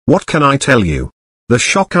What can I tell you? The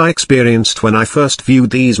shock I experienced when I first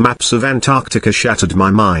viewed these maps of Antarctica shattered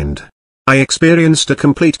my mind. I experienced a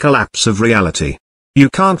complete collapse of reality. You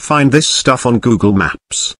can't find this stuff on Google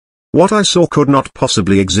Maps. What I saw could not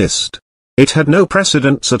possibly exist. It had no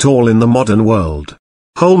precedence at all in the modern world.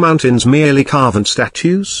 Whole mountains merely carved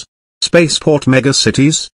statues? Spaceport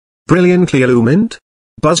megacities? Brilliantly illumined?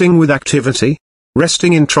 Buzzing with activity?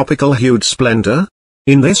 Resting in tropical hued splendor?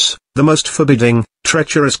 In this, the most forbidding,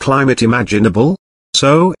 treacherous climate imaginable?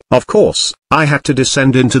 So, of course, I had to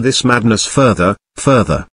descend into this madness further.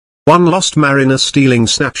 One lost mariner stealing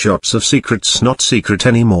snapshots of secrets not secret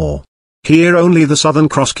anymore. Here only the Southern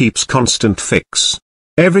Cross keeps constant fix.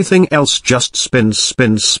 Everything else just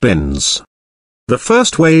spins. The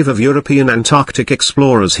first wave of European Antarctic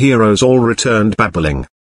explorers heroes all returned babbling.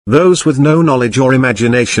 Those with no knowledge or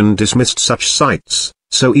imagination dismissed such sights,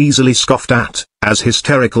 so easily scoffed at, as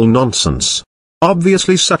hysterical nonsense.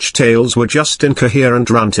 Obviously such tales were just incoherent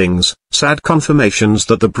rantings, sad confirmations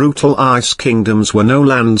that the brutal ice kingdoms were no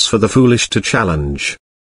lands for the foolish to challenge.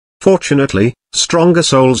 Fortunately, stronger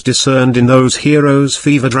souls discerned in those heroes'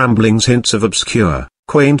 fevered ramblings hints of obscure,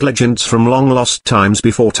 quaint legends from long-lost times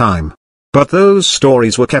before time. But those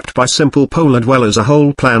stories were kept by simple polar dwellers a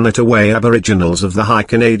whole planet away, aboriginals of the high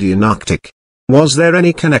Canadian Arctic. Was there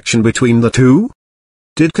any connection between the two?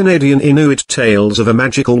 Did Canadian Inuit tales of a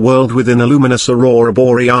magical world within a luminous aurora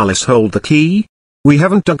borealis hold the key? We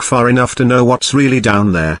haven't dug far enough to know what's really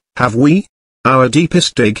down there, have we? Our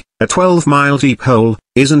deepest dig, a 12-mile deep hole,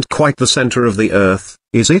 isn't quite the center of the Earth,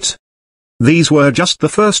 is it? These were just the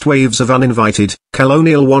first waves of uninvited,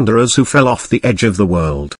 colonial wanderers who fell off the edge of the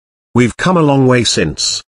world. We've come a long way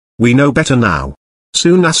since. We know better now.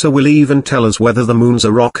 Soon NASA will even tell us whether the moon's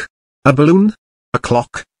a rock, a balloon, a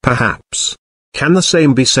clock, perhaps. Can the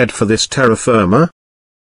same be said for this terra firma?